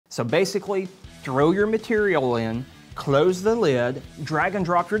So basically, throw your material in, close the lid, drag and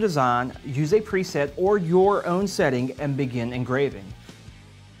drop your design, use a preset or your own setting, and begin engraving.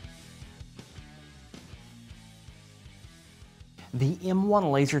 The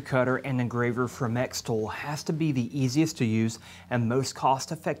M1 laser cutter and engraver from Xtool has to be the easiest to use and most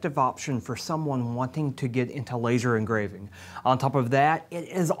cost-effective option for someone wanting to get into laser engraving. On top of that, it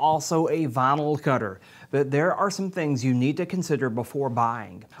is also a vinyl cutter, but there are some things you need to consider before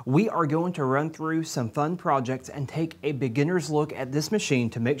buying. We are going to run through some fun projects and take a beginner's look at this machine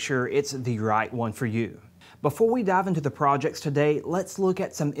to make sure it's the right one for you. Before we dive into the projects today, let's look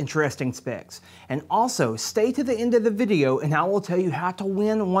at some interesting specs. And also, stay to the end of the video and I will tell you how to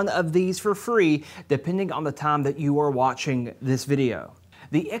win one of these for free depending on the time that you are watching this video.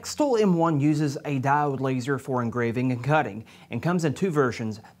 The Xtool M1 uses a diode laser for engraving and cutting and comes in two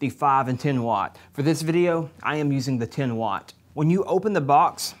versions, the 5 and 10 watt. For this video, I am using the 10 watt. When you open the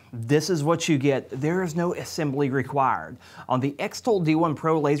box, this is what you get. There is no assembly required. On the Xtool D1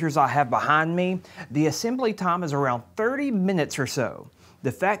 Pro lasers I have behind me, the assembly time is around 30 minutes or so.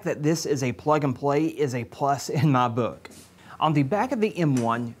 The fact that this is a plug and play is a plus in my book. On the back of the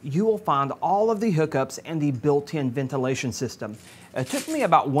M1, you will find all of the hookups and the built-in ventilation system. It took me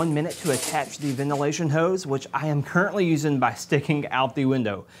about 1 minute to attach the ventilation hose, which I am currently using by sticking out the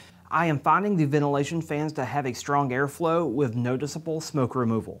window. I am finding the ventilation fans to have a strong airflow with noticeable smoke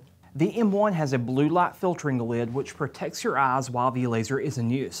removal. The M1 has a blue light filtering lid which protects your eyes while the laser is in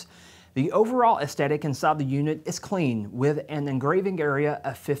use. The overall aesthetic inside the unit is clean with an engraving area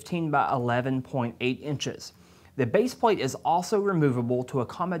of 15 by 11.8 inches. The base plate is also removable to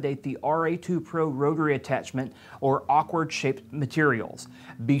accommodate the RA2 Pro rotary attachment or awkward shaped materials.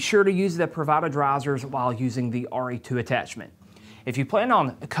 Be sure to use the provided risers while using the RA2 attachment. If you plan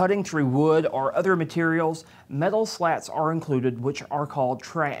on cutting through wood or other materials, metal slats are included which are called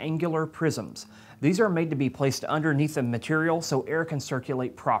triangular prisms. These are made to be placed underneath the material so air can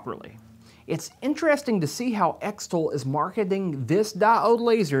circulate properly. It's interesting to see how Xtool is marketing this diode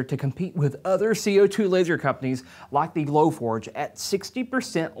laser to compete with other CO2 laser companies like the Glowforge at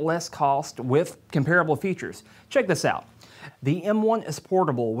 60% less cost with comparable features. Check this out. The M1 is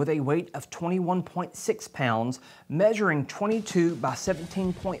portable with a weight of 21.6 pounds, measuring 22 by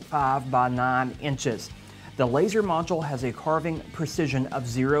 17.5 by 9 inches. The laser module has a carving precision of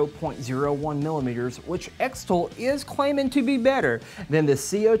 0.01 millimeters, which Xtool is claiming to be better than the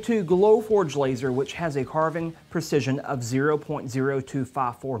CO2 Glowforge laser, which has a carving precision of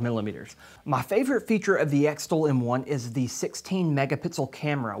 0.0254 millimeters. My favorite feature of the Xtool M1 is the 16 megapixel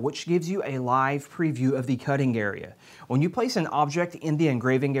camera, which gives you a live preview of the cutting area. When you place an object in the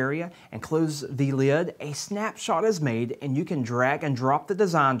engraving area and close the lid, a snapshot is made and you can drag and drop the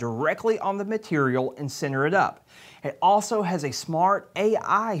design directly on the material and center it up. It also has a smart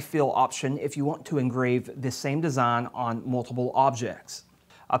AI fill option if you want to engrave the same design on multiple objects.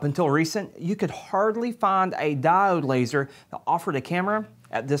 Up until recent, you could hardly find a diode laser that offered a camera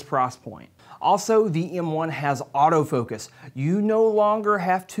at this price point. Also, the M1 has autofocus. You no longer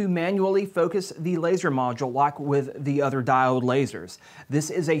have to manually focus the laser module like with the other diode lasers.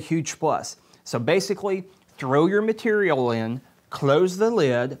 This is a huge plus. So basically, throw your material in, close the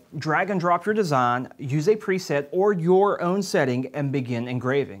lid, drag and drop your design, use a preset or your own setting, and begin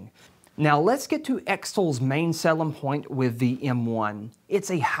engraving. Now let's get to Xtool's main selling point with the M1. It's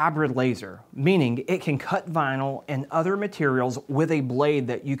a hybrid laser, meaning it can cut vinyl and other materials with a blade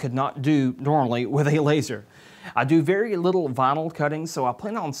that you could not do normally with a laser. I do very little vinyl cutting, so I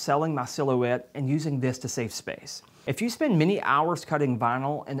plan on selling my silhouette and using this to save space. If you spend many hours cutting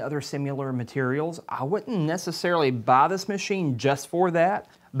vinyl and other similar materials, I wouldn't necessarily buy this machine just for that,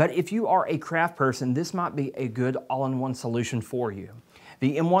 but if you are a craft person, this might be a good all-in-one solution for you.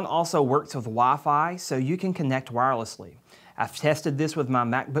 The M1 also works with Wi-Fi, so you can connect wirelessly. I've tested this with my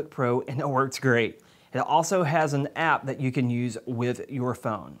MacBook Pro and it works great. It also has an app that you can use with your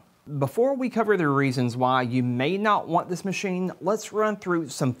phone. Before we cover the reasons why you may not want this machine, let's run through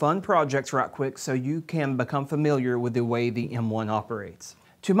some fun projects right quick so you can become familiar with the way the M1 operates.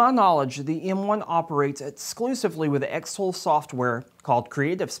 To my knowledge, the M1 operates exclusively with the Xtool software called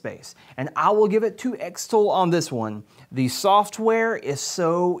Creative Space, and I will give it to Xtool on this one. The software is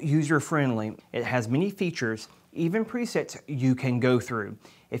so user-friendly. It has many features, even presets you can go through.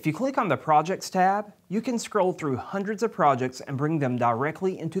 If you click on the Projects tab, you can scroll through hundreds of projects and bring them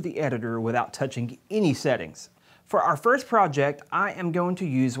directly into the editor without touching any settings. For our first project, I am going to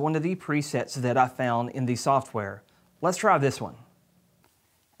use one of the presets that I found in the software. Let's try this one.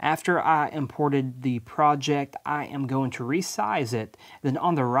 After I imported the project, I am going to resize it. Then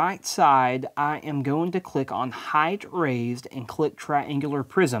on the right side, I am going to click on Height Raised and click Triangular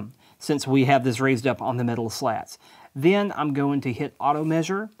Prism, since we have this raised up on the metal slats. Then I'm going to hit Auto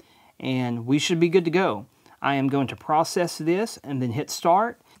Measure, and we should be good to go. I am going to process this and then hit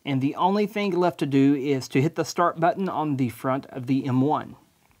Start, and the only thing left to do is to hit the Start button on the front of the M1.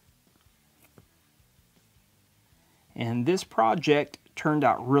 And this project turned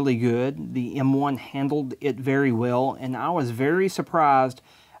out really good. The M1 handled it very well, and I was very surprised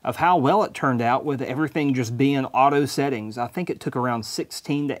of how well it turned out with everything just being auto settings. I think it took around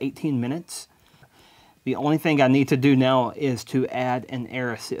 16 to 18 minutes. The only thing I need to do now is to add an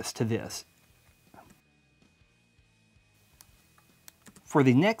air assist to this. For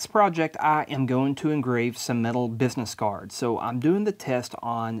the next project, I am going to engrave some metal business cards. So I'm doing the test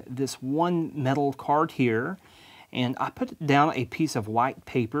on this one metal card here, and I put down a piece of white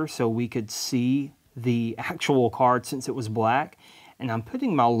paper so we could see the actual card since it was black, and I'm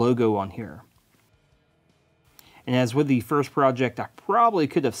putting my logo on here. And as with the first project, I probably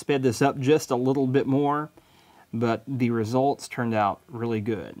could have sped this up just a little bit more, but the results turned out really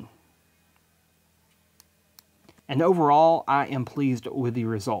good. And overall, I am pleased with the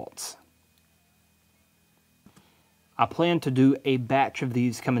results. I plan to do a batch of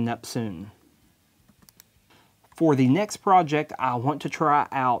these coming up soon. For the next project, I want to try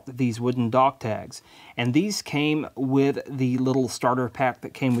out these wooden dog tags. And these came with the little starter pack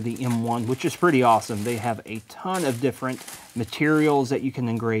that came with the M1, which is pretty awesome. They have a ton of different materials that you can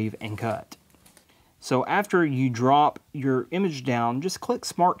engrave and cut. So after you drop your image down, just click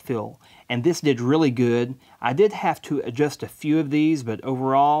Smart Fill. And this did really good. I did have to adjust a few of these, but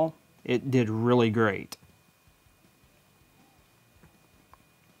overall, it did really great.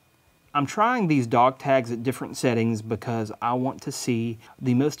 I'm trying these dog tags at different settings because I want to see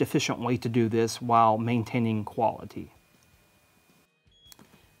the most efficient way to do this while maintaining quality.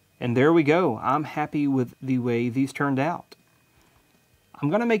 And there we go. I'm happy with the way these turned out. I'm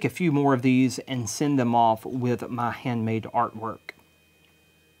going to make a few more of these and send them off with my handmade artwork.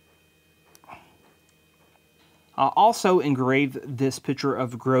 I also engraved this picture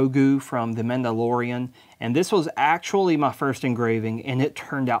of Grogu from The Mandalorian, and this was actually my first engraving, and it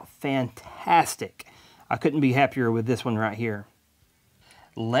turned out fantastic. I couldn't be happier with this one right here.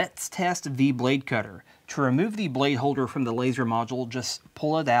 Let's test the blade cutter. To remove the blade holder from the laser module, just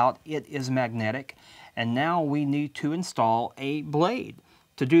pull it out. It is magnetic, and now we need to install a blade.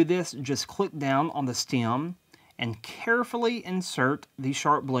 To do this, just click down on the stem and carefully insert the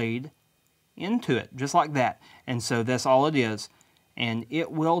sharp blade into it, just like that. And so that's all it is, and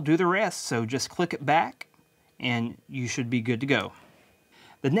it will do the rest. So just click it back and you should be good to go.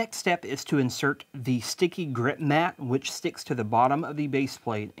 The next step is to insert the sticky grip mat, which sticks to the bottom of the base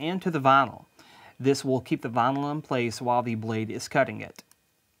plate and to the vinyl. This will keep the vinyl in place while the blade is cutting it.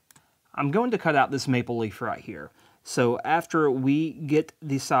 I'm going to cut out this maple leaf right here. So after we get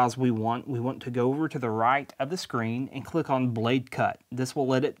the size we want to go over to the right of the screen and click on Blade Cut. This will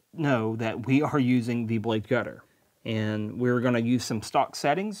let it know that we are using the blade cutter. And we're going to use some stock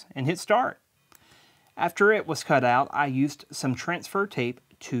settings and hit Start. After it was cut out, I used some transfer tape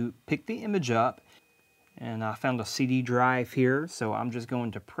to pick the image up. And I found a CD drive here, so I'm just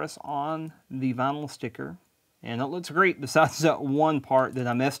going to press on the vinyl sticker. And it looks great besides that one part that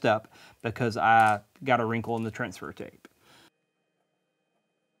I messed up because I got a wrinkle in the transfer tape.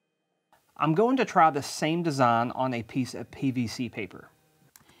 I'm going to try the same design on a piece of PVC paper.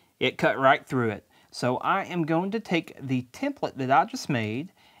 It cut right through it. So I am going to take the template that I just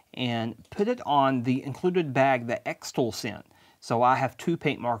made and put it on the included bag that Xtool sent. So I have two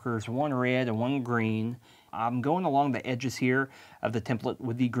paint markers, one red and one green. I'm going along the edges here of the template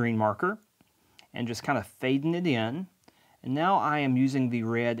with the green marker and just kind of fading it in. And now I am using the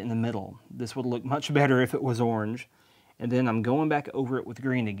red in the middle. This would look much better if it was orange. And then I'm going back over it with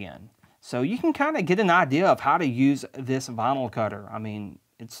green again. So you can kind of get an idea of how to use this vinyl cutter. I mean,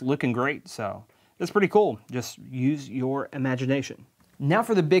 it's looking great, so it's pretty cool. Just use your imagination. Now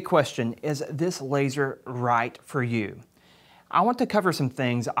for the big question, is this laser right for you? I want to cover some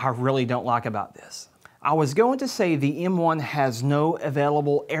things I really don't like about this. I was going to say the M1 has no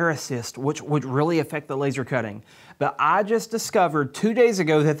available air assist, which would really affect the laser cutting. But I just discovered 2 days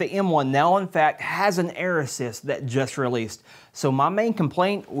ago that the M1 now in fact has an air assist that just released. So my main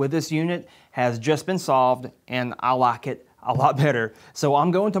complaint with this unit has just been solved, and I like it a lot better. So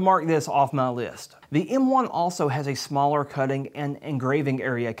I'm going to mark this off my list. The M1 also has a smaller cutting and engraving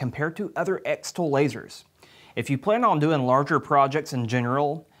area compared to other Xtool lasers. If you plan on doing larger projects in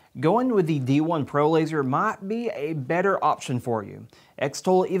general, Going with the D1 Pro laser might be a better option for you.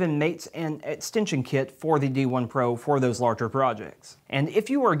 Xtool even makes an extension kit for the D1 Pro for those larger projects. And if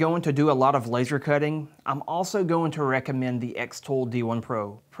you are going to do a lot of laser cutting, I'm also going to recommend the Xtool D1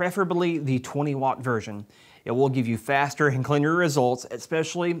 Pro, preferably the 20-watt version. It will give you faster and cleaner results,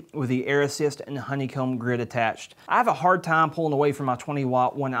 especially with the air assist and honeycomb grid attached. I have a hard time pulling away from my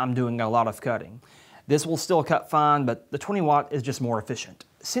 20-watt when I'm doing a lot of cutting. This will still cut fine, but the 20-watt is just more efficient.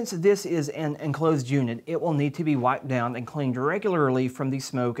 Since this is an enclosed unit, it will need to be wiped down and cleaned regularly from the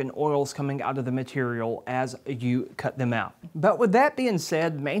smoke and oils coming out of the material as you cut them out. But with that being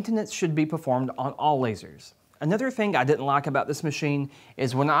said, maintenance should be performed on all lasers. Another thing I didn't like about this machine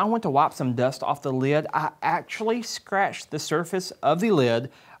is when I went to wipe some dust off the lid, I actually scratched the surface of the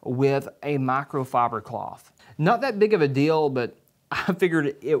lid with a microfiber cloth. Not that big of a deal, but I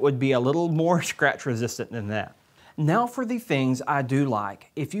figured it would be a little more scratch resistant than that. Now for the things I do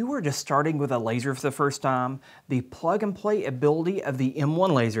like. If you were just starting with a laser for the first time, the plug and play ability of the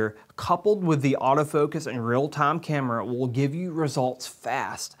M1 laser coupled with the autofocus and real-time camera will give you results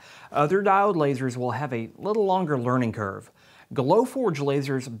fast. Other diode lasers will have a little longer learning curve. Glowforge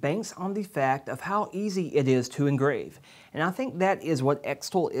lasers banks on the fact of how easy it is to engrave. And I think that is what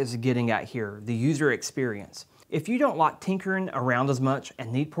Xtool is getting at here, the user experience. If you don't like tinkering around as much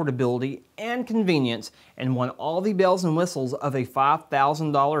and need portability and convenience and want all the bells and whistles of a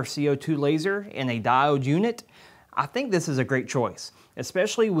 $5,000 CO2 laser in a diode unit, I think this is a great choice,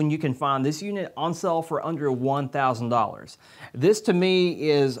 especially when you can find this unit on sale for under $1,000. This to me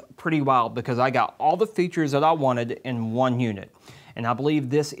is pretty wild because I got all the features that I wanted in one unit. And I believe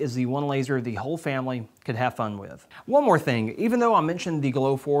this is the one laser the whole family could have fun with. One more thing, even though I mentioned the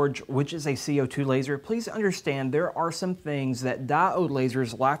Glowforge, which is a CO2 laser, please understand there are some things that diode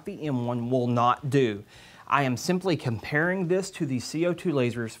lasers like the M1 will not do. I am simply comparing this to the CO2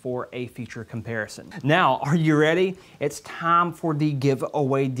 lasers for a feature comparison. Now, are you ready? It's time for the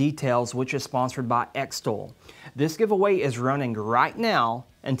giveaway details, which is sponsored by Xtool. This giveaway is running right now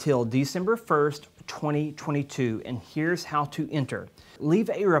until December 1st, 2022, and here's how to enter. Leave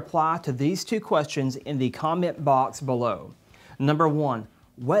a reply to these two questions in the comment box below. Number 1,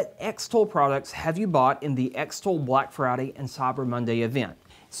 what Xtool products have you bought in the Xtool Black Friday and Cyber Monday event?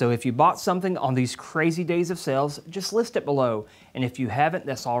 So if you bought something on these crazy days of sales, just list it below. And if you haven't,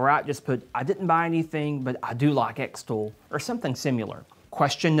 that's all right. Just put, I didn't buy anything, but I do like Xtool, or something similar.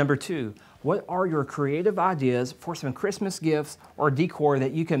 Question number 2, what are your creative ideas for some Christmas gifts or decor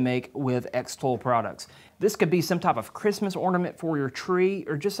that you can make with Xtool products? This could be some type of Christmas ornament for your tree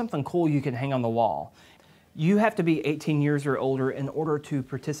or just something cool you can hang on the wall. You have to be 18 years or older in order to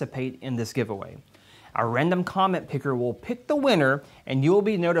participate in this giveaway. A random comment picker will pick the winner and you will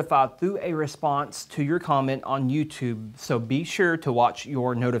be notified through a response to your comment on YouTube, so be sure to watch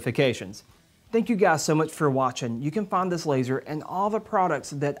your notifications. Thank you guys so much for watching. You can find this laser and all the products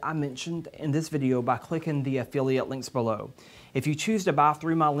that I mentioned in this video by clicking the affiliate links below. If you choose to buy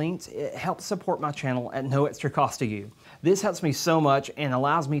through my links, it helps support my channel at no extra cost to you. This helps me so much and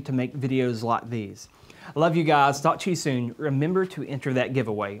allows me to make videos like these. I love you guys. Talk to you soon. Remember to enter that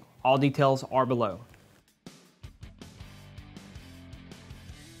giveaway. All details are below.